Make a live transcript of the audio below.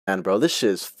Man, bro, this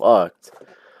shit is fucked.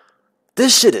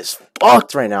 This shit is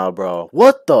fucked right now, bro.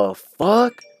 What the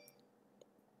fuck?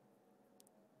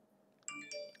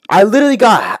 I literally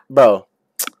got, bro.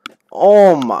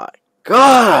 Oh my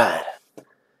god.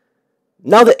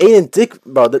 Now the A and Dick,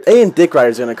 bro, the A and Dick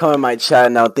Rider's gonna come in my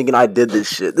chat now thinking I did this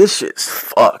shit. This shit's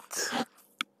fucked.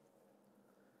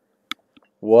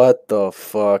 What the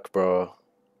fuck, bro?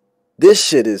 This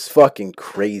shit is fucking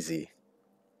crazy.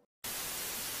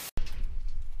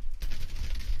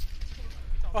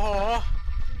 Oh,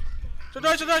 ช่วยด้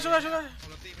วย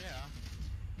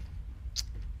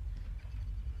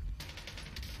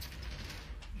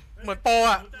เหมือนโปร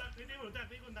อ่ะ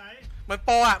เหมือน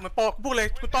โปรพูดเลย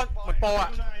กูต้อนเหมือนโปรอ่ะ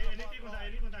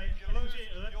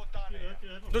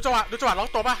ดูจังหวะล็อก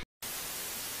ตัวป่ะ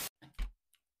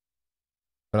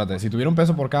Espérate, si tuviera un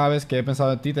peso por cada vez que he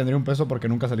pensado en ti, tendría un peso porque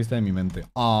nunca saliste de mi mente.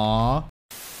 Aww.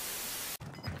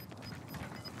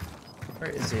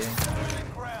 Where is he?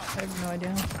 I have no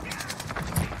idea.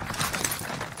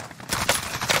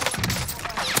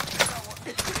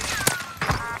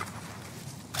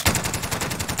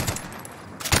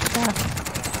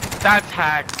 That's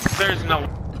hacked. There's no.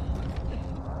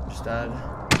 Just dead.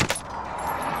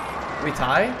 We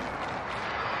tie?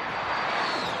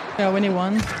 Yeah, we need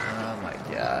one. Oh my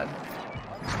god.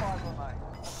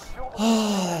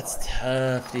 Oh, that's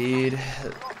tough, dude.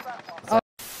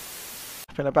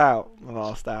 Been about the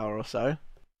last hour or so.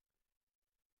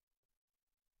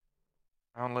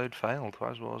 Download failed.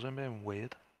 Why is Warzone being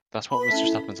weird? That's what was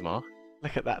just happened to Mark.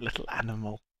 Look at that little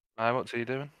animal. What's he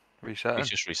doing? Resetting? He's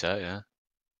just reset, yeah.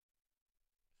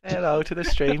 Say hello to the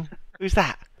stream. Who's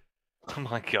that? Oh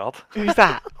my god. Who's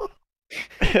that?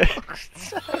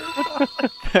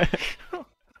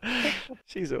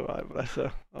 She's alright, bless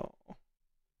her. Oh.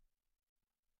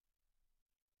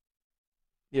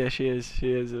 Yeah, she is.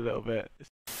 She is a little bit.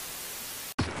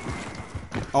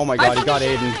 Oh my god, he got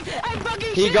Aiden.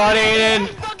 He got Aiden! I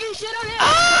fucking shit on him!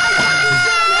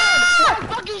 I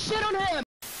fucking shit on him!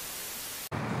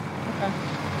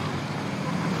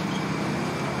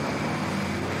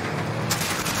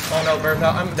 Oh no, burp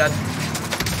out. I'm dead.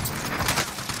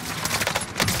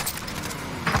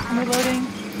 I'm reloading.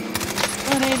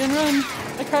 Run, Aiden, run!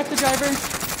 I cracked the driver.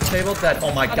 Table dead.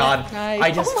 Oh my god. Nice.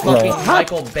 I just fucking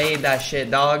Michael Bay'd that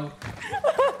shit, dog.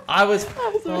 I was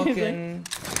fucking. amazing.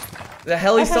 The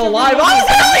hell he's still alive. Oh,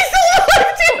 the hell he's still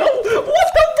alive, too! What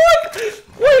the fuck?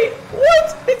 Wait,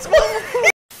 what? It's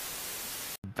what?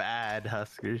 Bad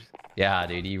Huskers. Yeah,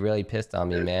 dude, you really pissed on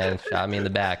me, man. Shot me in the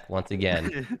back once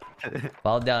again.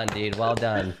 Well done, dude. Well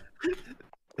done.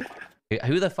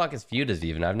 Who the fuck is Feudus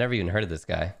even? I've never even heard of this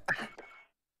guy.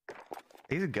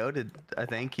 He's goated, I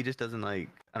think. He just doesn't like.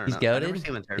 I don't know. He's goated? I never see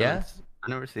him in tournaments. Yeah? I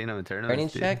never seen him in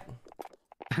tournaments. Training check?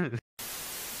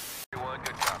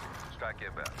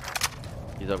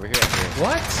 He's over here.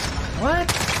 What? What?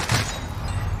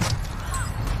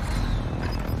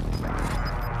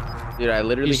 Dude, I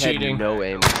literally had cheating. no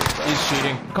aim. He's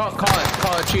cheating.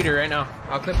 Call it cheater right now.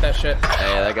 I'll clip that shit.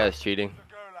 Hey, that guy's cheating.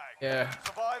 Yeah.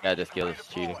 Guy just killed us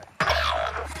cheating.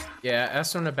 Yeah,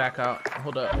 ask him to back out.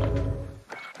 Hold up.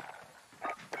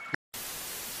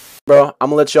 Bro, I'm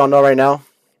gonna let y'all know right now.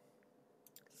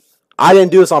 I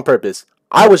didn't do this on purpose.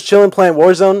 I was chilling playing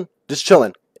Warzone, just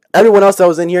chilling. Everyone else that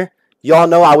was in here, y'all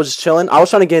know I was just chilling. I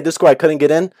was trying to get in Discord, I couldn't get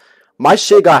in. My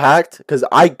shit got hacked because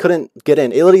I couldn't get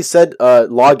in. It literally said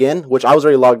log in, which I was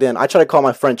already logged in. I tried to call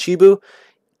my friend Chibu,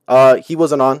 he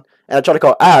wasn't on, and I tried to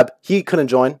call Ab, he couldn't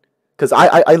join because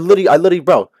I literally,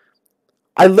 bro,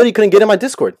 I literally couldn't get in my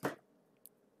Discord.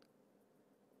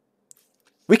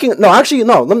 We can Let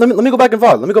me go back and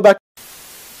VOD. Let me go back.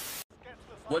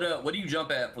 What do you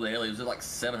jump at for the heli? Is it like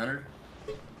 700?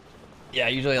 Yeah,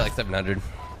 usually like 700.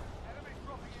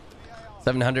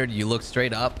 700, you look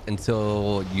straight up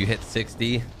until you hit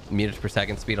 60 meters per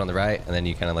second speed on the right, and then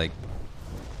you kind of like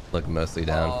look mostly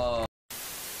down.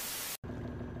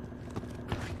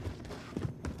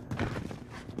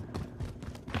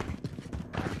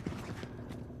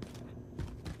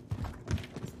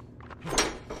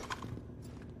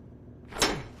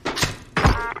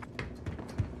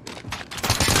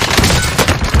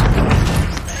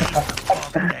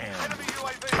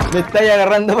 Me estáis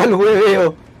agarrando para el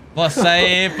hueveo. Vos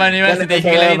ahí, Panimal, te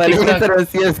dije que la vi en TikTok.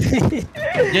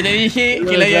 Yo te dije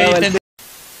que la iba a ver en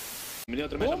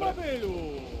TikTok.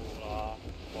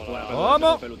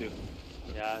 ¿Cómo?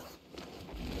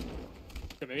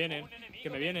 Que me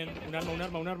vienen. Un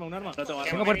arma.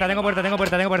 Tengo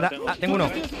puerta. Ah, tengo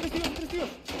uno.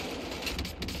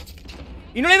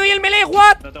 ¡Y no le doy el melee,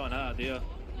 what! No tengo nada, tío.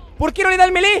 ¿Por qué no le da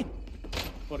el melee?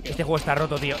 ¿Por qué? Este juego está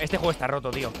roto, tío.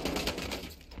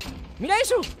 Mira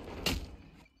eso.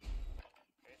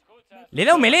 Le he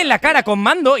dado melee en la cara con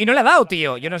mando y no le ha dado,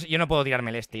 tío. Yo no puedo tirar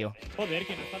melees, tío. Joder,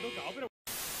 que no está tocado, pero...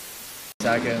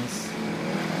 Seconds.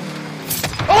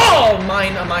 Oh,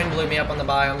 mine blew me up on the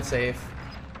buy. I'm safe.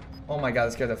 Oh my god,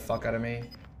 that scared the fuck out of me.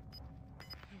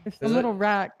 If the little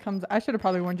rat comes, I should have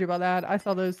probably warned you about that. I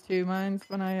saw those 2 mines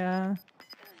when I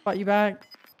fought you back.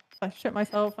 I shit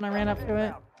myself when I ran up to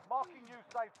it.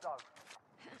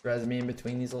 Res me in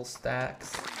between these little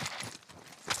stacks.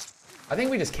 I think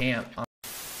we just camp.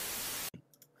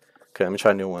 Okay, let me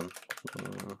try a new one.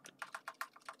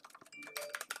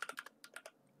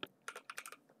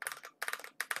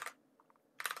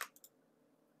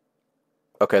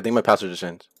 Okay, I think my password just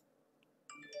changed.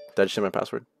 Did I just change my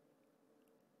password?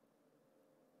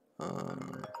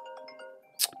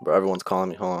 Bro, everyone's calling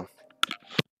me. Hold on.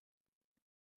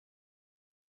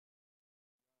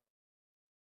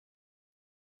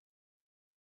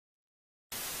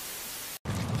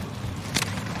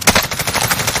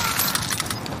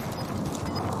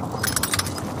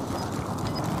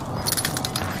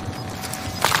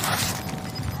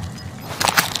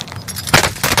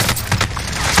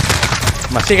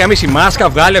 Μα σιγά μη μάσκα,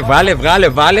 βγάλε, βάλε, βγάλε,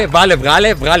 βάλε, βάλε,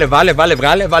 βγάλε, βγάλε, βάλε, βάλε,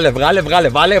 βγάλε, βάλε, βγάλε, βγάλε,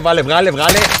 βάλε, βάλε, βγάλε,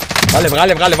 βγάλε. Βάλε,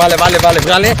 βγάλε, βγάλε, βάλε, βάλε, βάλε,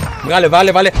 βγάλε, βγάλε,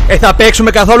 βάλε, βάλε. Θα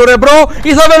παίξουμε καθόλου ρε μπρο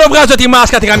ή θα με βγάζω τη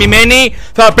μάσκα τη γαμημένη?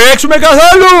 Θα παίξουμε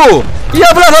καθόλου ή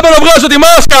απλά θα με βγάζω τη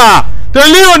μάσκα?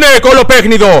 Τελείωνε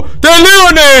κολοπέχνιδο,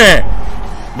 τελείωνε.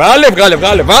 Βάλε, βγάλε,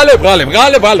 βγάλε, βάλε, βγάλε,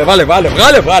 βγάλε, βάλε, βάλε, βάλε,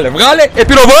 βγάλε, βγάλε, βγάλε.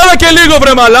 Πυροβόλα και λίγο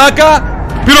βρε μαλάκα.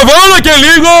 Πυροβόλα και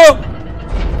λίγο.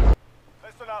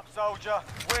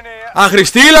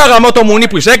 Αχρηστήλα, γαμώ το μουνί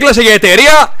που εισέκλασε για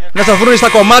εταιρεία. Να σας βρούνε στα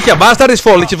κομμάτια μπάσταρδες,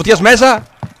 φόλοι της φωτιάς μέσα.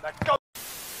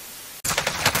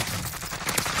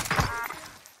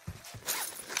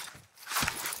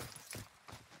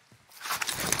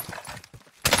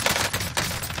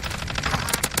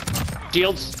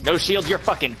 Shields? No shields, you're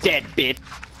fucking dead, bitch.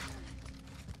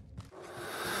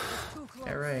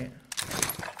 Yeah, right.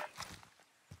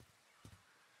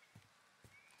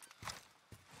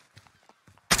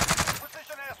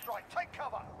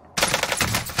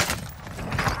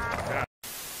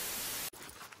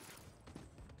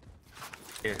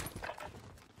 Here.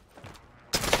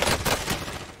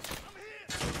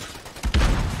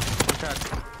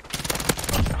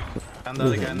 I'm the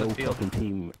other guy in the field.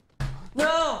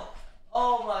 No!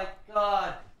 Oh my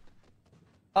god.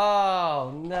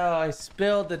 Oh no, I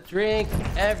spilled the drink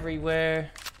everywhere.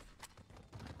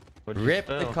 Rip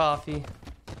the coffee.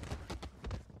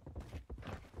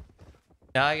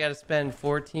 Now I gotta spend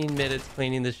 14 minutes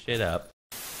cleaning this shit up.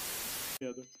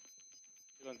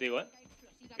 Contigo,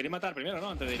 ¿Queréis matar primero, no?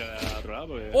 Antes de ir a otro lado.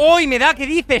 Porque... ¡Uy, me da! ¿Qué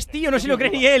dices, tío? No se lo cree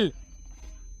ni él.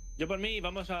 Yo por mí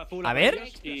vamos a full a ver.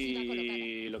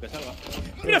 Y lo que salga.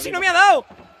 ¡Pero si no me ha dado!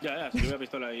 Ya, si tuve la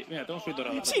pistola ahí. Mira, tengo un suite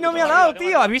dorado. ¡Si no me ha dado,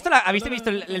 tío! ¿Has visto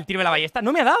el tiro de la ballesta?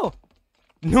 ¡No me ha dado!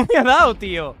 ¡No me ha dado,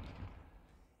 tío!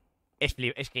 Es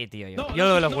que, tío, yo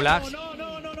lo de los gulags...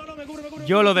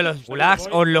 Yo lo de los gulags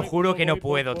os lo juro que no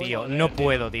puedo, tío. No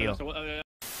puedo, tío.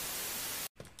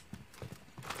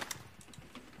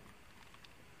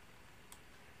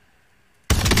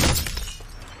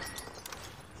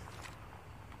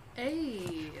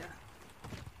 Hey,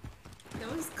 that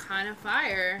was kind of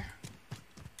fire.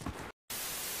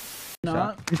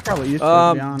 Not. He's probably used to it,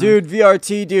 to be honest. Dude,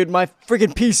 VRT, dude, my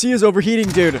freaking PC is overheating,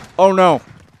 dude. Oh no.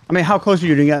 I mean, how close are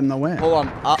you to getting the win? Hold on,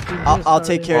 I'll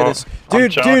take care of this.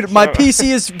 Dude, my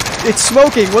PC is, it's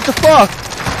smoking. What the fuck?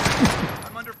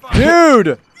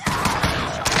 Dude.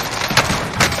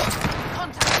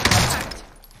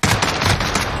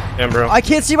 Yeah, bro. I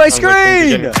can't see my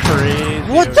screen.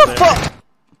 What the fuck?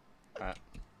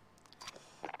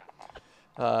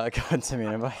 Go and send me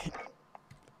an invite.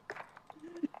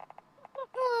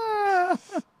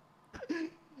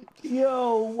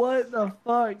 Yo, what the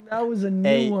fuck? That was a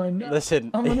new one.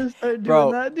 Listen, I'm gonna start doing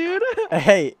bro, that, dude.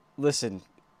 Hey, listen.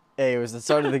 Hey, it was the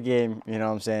start of the game, you know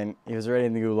what I'm saying? He was already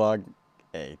in the gulag.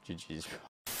 Hey, GG's.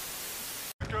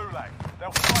 Gulag.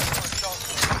 They'll fight for a chance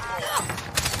to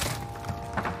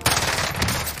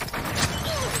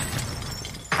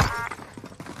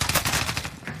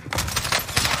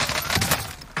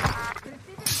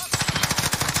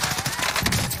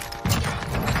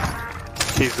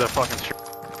He's the fucking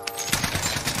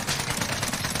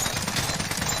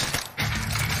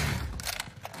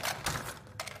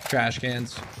Trash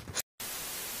cans.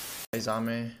 He's on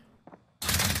me.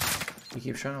 He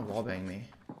keeps trying to wallbang me.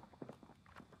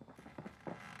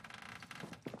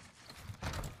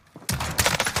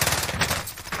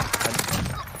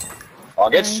 I'll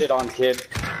get shit on, kid.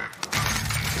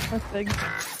 That's big.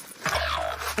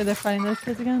 Are they fighting those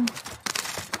kids again?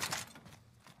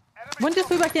 One just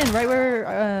flew back in, right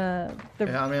where the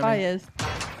Yeah, on me, guy is.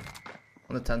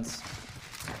 On the tents.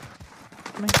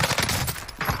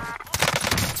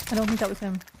 I don't think that was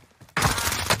him.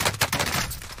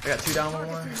 I got 2 down, 1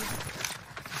 more.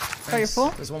 Oh, you're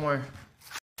full? There's 1 more.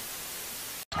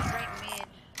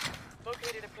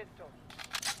 Located a pistol.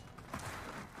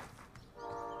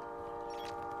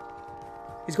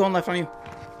 He's going left on you.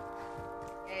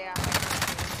 Yeah.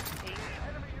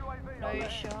 No, you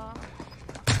sure?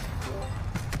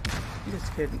 You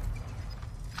just kidding.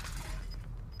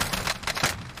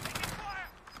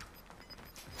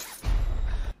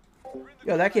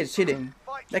 Yo, that kid's cheating.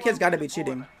 That kid's gotta be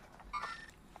cheating.